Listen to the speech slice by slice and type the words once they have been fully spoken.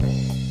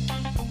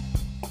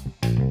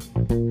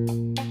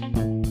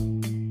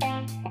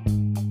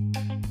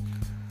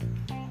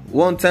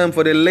One time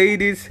for the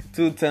ladies,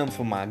 two times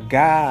for my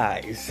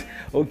guys.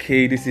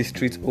 Okay, this is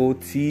street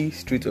OT,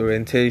 street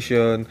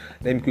orientation.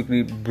 Let me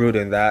quickly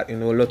broaden that. A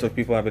lot of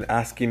people have been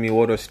asking me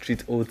what does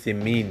street OT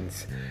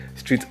means.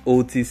 Street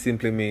OT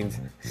simply means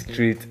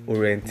street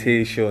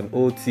orientation.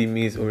 OT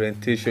means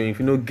orientation.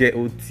 If you don't get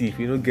OT, if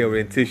you don't get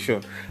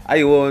orientation, how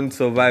you want to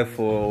survive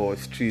for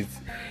streets?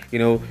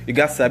 You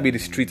got to be the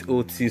street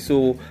OT.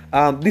 So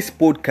this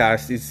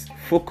podcast is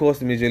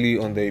focused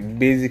majorly on the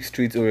basic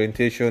street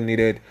orientation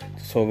needed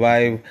to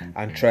survive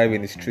and thrive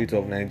in the streets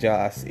of Nigeria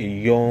as a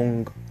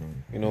young,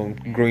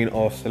 growing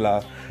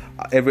hustler.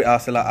 Every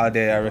hustler out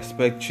there, I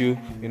respect you,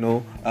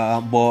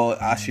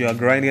 but as you are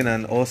grinding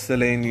and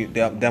hustling,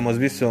 there must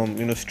be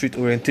some, street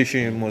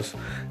orientation. You must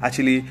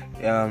actually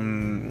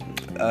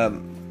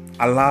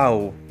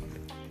allow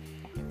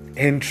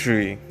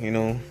entry,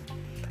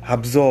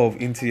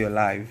 absorb into your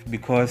life,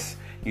 because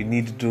you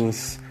need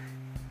those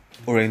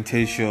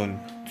orientation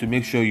to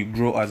make sure you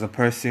grow as a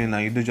person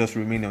and you don't just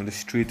remain on the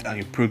street, and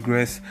you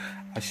progress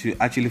as you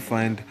actually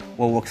find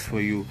what works for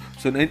you.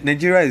 So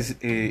Nigeria is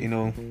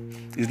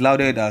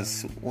lauded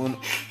as the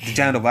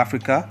giant of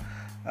Africa.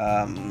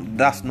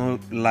 That's no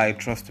lie,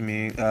 trust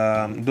me.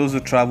 Those who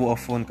travel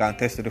often can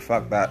attest to the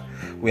fact that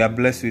we are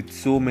blessed with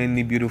so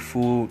many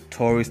beautiful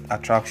tourist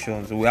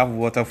attractions. We have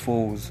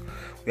waterfalls,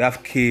 we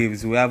have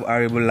caves, we have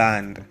arable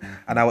land,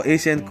 and our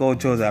ancient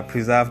cultures are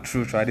preserved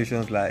through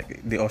traditions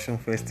like the Osun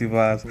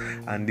festivals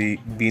and the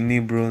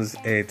Benin Bronze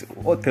Earth.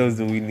 What else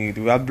do we need?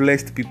 We are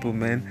blessed people,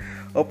 man.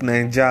 Up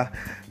Nigeria.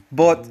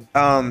 But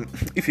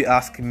if you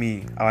ask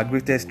me, our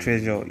greatest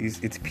treasure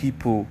is its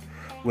people.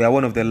 We are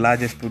one of the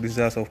largest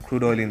producers of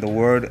crude oil in the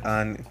world,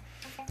 and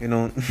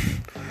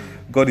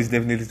God is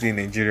definitely a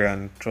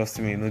Nigerian. Trust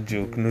me, no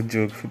joke.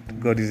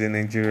 God is a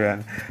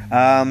Nigerian.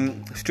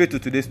 Straight to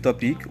today's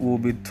topic, we'll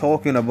be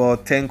talking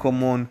about 10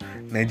 common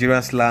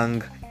Nigerian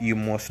slang you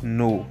must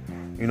know.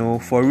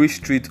 For real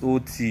street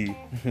OT,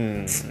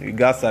 you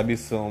got to be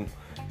some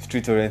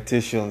street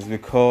orientations,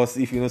 because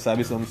if you don't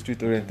sabi some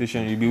street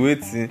orientation, you'll be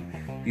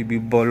waiting, you'll be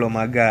bolo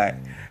my guy.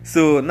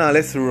 So now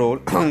let's roll.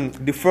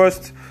 The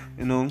first,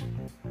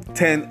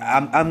 10.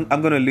 I'm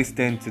gonna list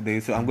 10 today,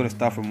 so I'm gonna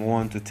start from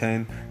 1 to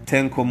 10.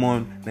 10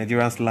 common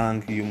Nigerian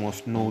slang you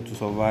must know to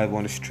survive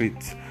on the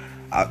street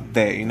out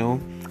there.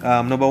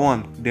 Number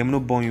 1, them no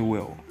born you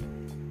well.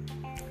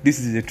 This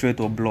is a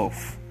threat or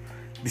bluff.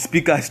 The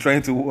speaker is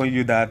trying to warn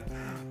you that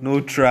no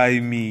try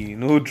me,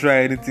 no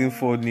try anything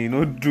funny,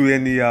 no do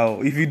anyhow.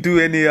 If you do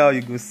anyhow,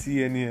 you go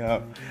see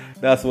anyhow.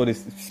 That's what the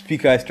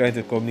speaker is trying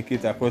to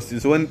communicate across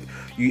you. So when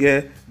you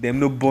hear them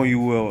no born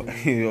you well,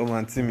 oh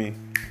man, to me,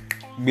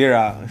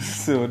 Mira.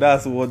 So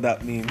that's what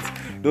that means.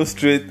 Don't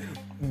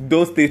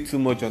stay too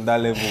much on that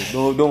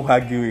level. Don't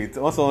argue it.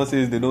 When someone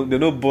says they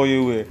don't born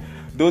you well,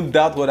 don't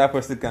doubt what that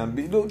person can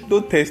be.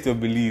 Don't test your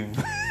belief.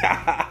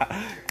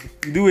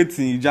 You do it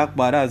in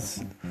jackpot.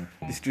 That's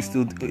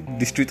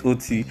the street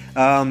OT.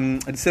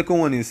 The second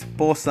one is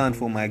pour sand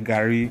for my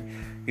Gary.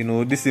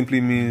 This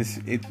simply means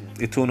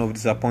a tone of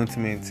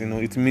disappointment.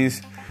 It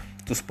means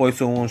to spoil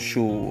someone's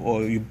show,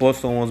 or you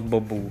burst someone's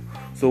bubble.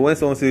 So when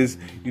someone says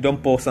you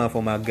don't pour sand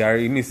for my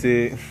Gary, it means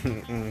say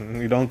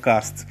you don't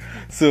cast.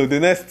 So the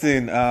next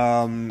thing,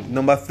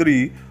 number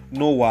 3,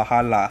 no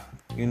wahala.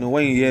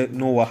 When you hear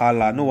no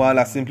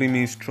wahala simply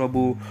means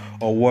trouble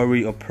or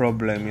worry or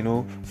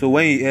problem. So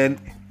when you hear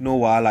no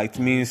wahala, it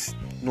means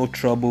no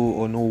trouble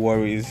or no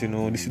worries.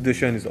 The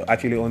situation is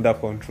actually under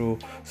control,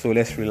 so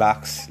let's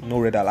relax. No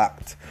red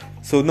alert.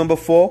 So number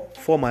 4,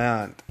 for my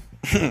hand.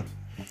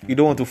 You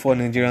don't want to fall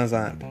Nigerians'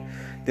 hand.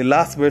 The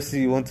last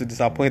person you want to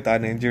disappoint are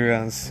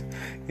Nigerians.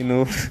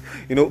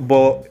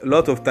 But a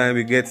lot of time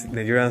we get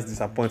Nigerians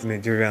disappoint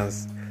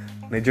Nigerians.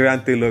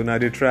 Nigerian tailor, now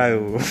they try.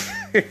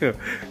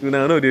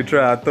 No, they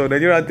try at all.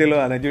 Nigerian tailor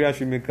and Nigerian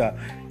shoemaker.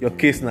 Your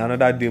case now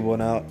another day, but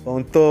now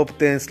on top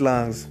 10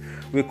 slangs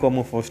we come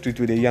up for street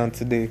with a yarn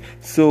today.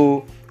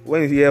 So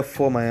when you hear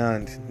for my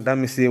hand, that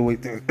means say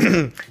wait,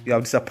 you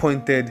have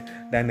disappointed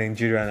that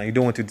Nigerian and you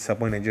don't want to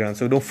disappoint Nigerian,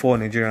 so don't fall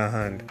Nigerian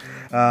hand.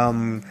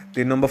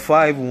 The number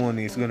 5 one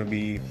is gonna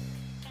be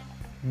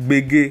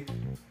Bege.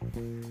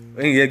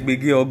 When you hear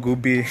Bege or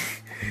Gobe,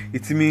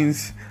 it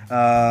means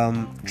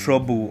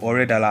trouble or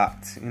red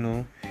alert.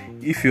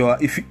 If you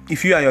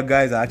and your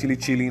guys are actually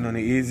chilling on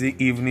an easy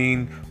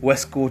evening,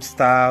 West Coast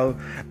style,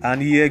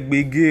 and you hear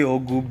Bege or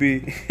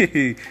Gobe,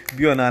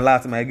 be on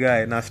alert, my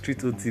guy. Now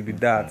street OT be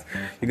that.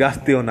 You gotta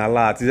stay on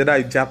alert. It's either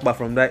you jump back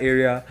from that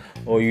area,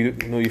 or you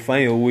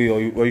find your way,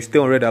 or you stay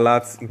on red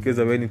alert in case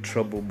of any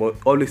trouble. But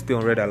always stay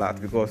on red alert,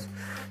 because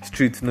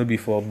street no be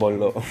for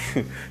bolo.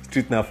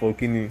 Street now for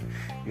kini.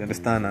 You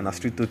understand? And a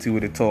street OT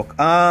with the talk.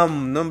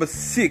 Number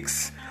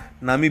 6,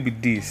 now me be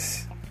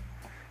this.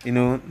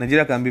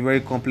 Nigeria can be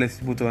very complex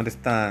people to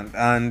understand,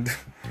 and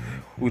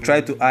we try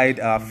to hide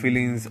our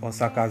feelings on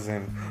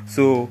sarcasm.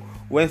 So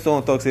when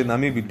someone talks, say, "Now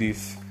maybe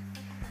this,"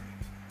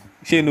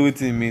 She know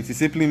what it means. It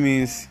simply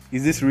means,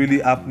 is this really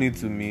happening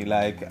to me?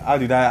 Like, how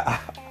did I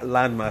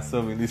land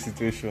myself in this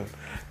situation?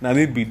 Now,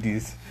 it be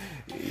this.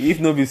 If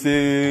no be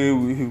say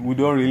we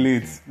don't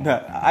relate,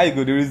 now I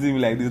go the reason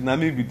like this. Now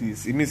maybe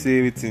this. It means say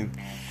everything.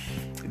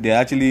 They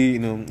actually,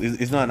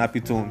 it's not an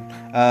happy tone.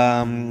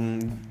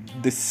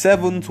 The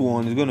seventh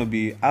one is gonna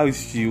be, how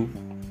is you?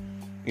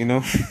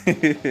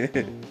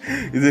 It's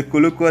a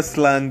colloquial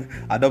slang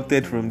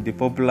adopted from the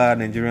popular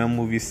Nigerian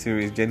movie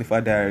series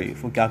Jennifer Diary.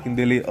 Funke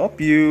Akindele, up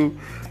you.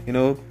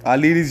 Our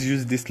ladies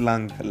use this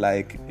slang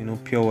like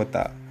pure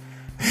water.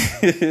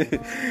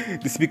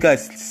 The speaker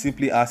is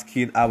simply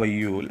asking, how are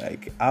you?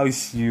 Like, how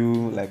is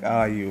you? Like, how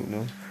are you?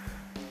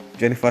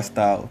 Jennifer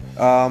style.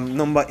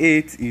 Number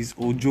 8 is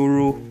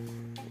ojoro.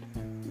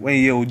 When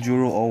you hear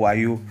ojoro or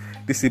wayo,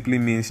 this simply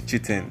means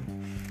cheating.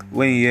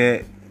 When you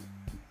hear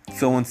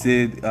someone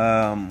said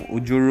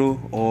ojoro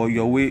or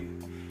your way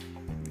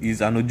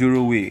is an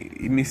ojoro way,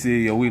 it means say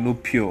your way no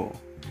pure.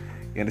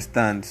 You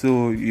understand?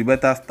 So you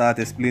better start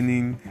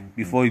explaining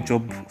before you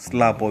chop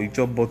slap or you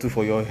chop bottle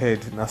for your head.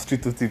 Now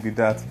street to be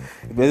that.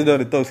 If you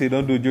don't talk, say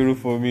don't do ojoro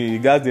for me. You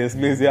guys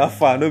explain, say how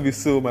far, no be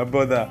so, my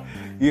brother.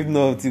 If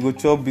not, you go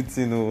chop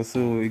beating.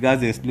 So you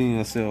guys explain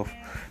yourself.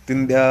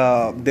 Then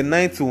the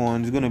ninth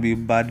one is gonna be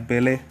bad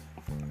belly.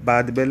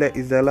 Bad belly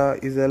Isela.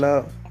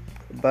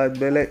 Bad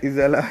belly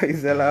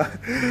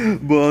Isela.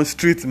 But on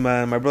street,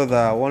 man, my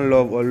brother, one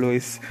love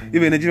always.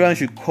 If a Nigerian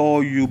should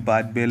call you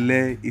bad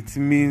belly, it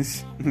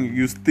means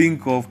you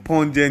stink of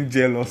pungent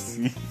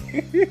jealousy.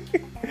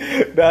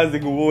 That's the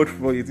good word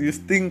for it. You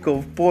stink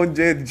of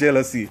pungent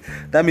jealousy.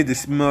 That means they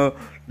smell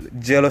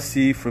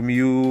jealousy from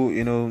you.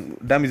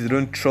 That means you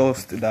don't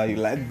trust that you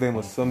like them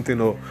or something,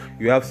 or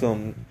you have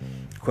some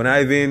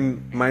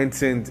conniving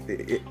mindset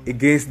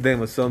against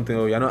them or something,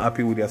 or you're not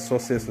happy with their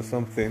success or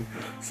something.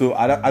 So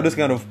at those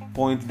kind of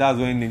points, that's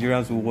when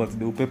Nigerians will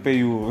they will pepper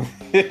you.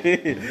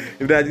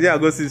 If that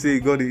go to say you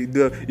go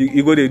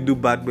to do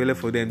bad belly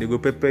for them, they go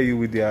pepper you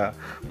with their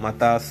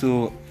matter.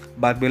 So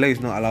bad belly is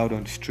not allowed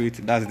on the street.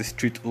 That's the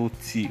street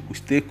OT. We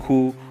stay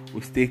cool,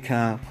 we stay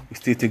calm, we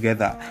stay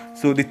together.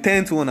 So the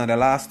 10th one and the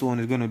last one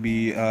is going to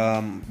be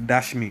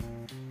dash me.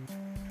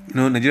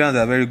 Nigerians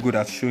are very good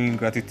at showing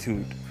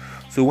gratitude.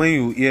 So when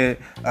you hear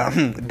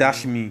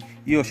dash me,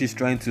 he or she's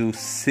trying to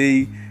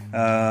say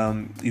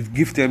you've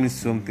gifted me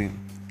something.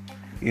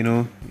 It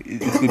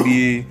could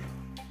be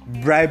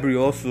bribery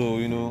also.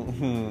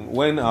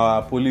 When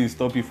our police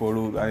stop you for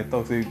road and they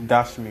talk, say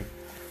dash me,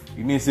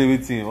 you mean say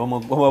everything. Oh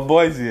my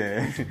boys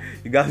here,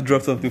 you guys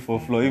drop something for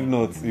floor. If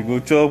not, you go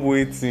chop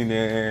waiting.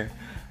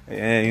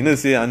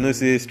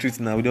 Say streets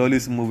now we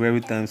always move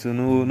every time. So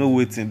no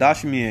waiting.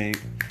 Dash me,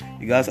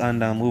 you guys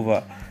hand them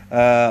over.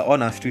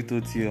 On a street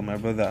OT, my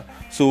brother.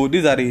 So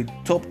these are the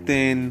top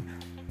 10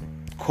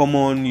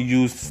 common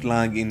used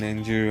slang in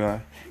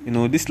Nigeria.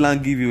 This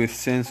slang gives you a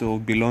sense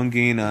of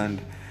belonging and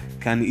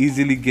can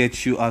easily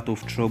get you out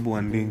of trouble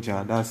and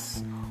danger.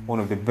 That's one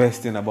of the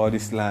best thing about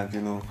this slang.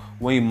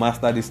 When you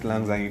master these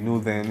slangs and you know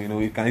them,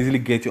 it can easily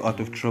get you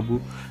out of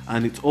trouble,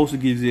 and it also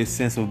gives you a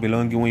sense of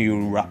belonging when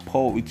you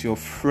rapport with your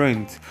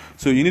friends.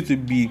 So you need to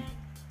be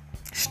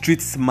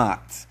street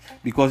smart,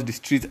 because the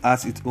street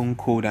has its own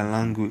code and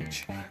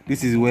language.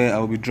 This is where I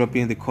will be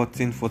dropping the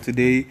curtain for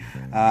today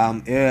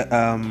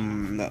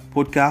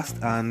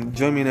podcast, and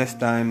join me next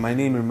time. My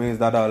name remains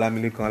Dada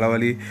Olamide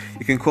Konlawale.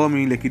 You can call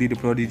me Lekidi the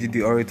Prodigy,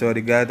 the orator,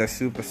 the guy that's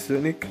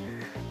supersonic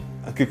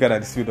and quicker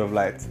than the speed of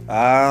light.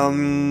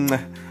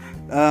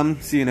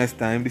 See you next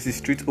time. This is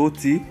Street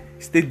OT.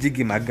 Stay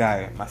jiggy, my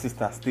guy, my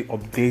sister. Stay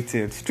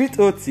updated. Street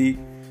OT.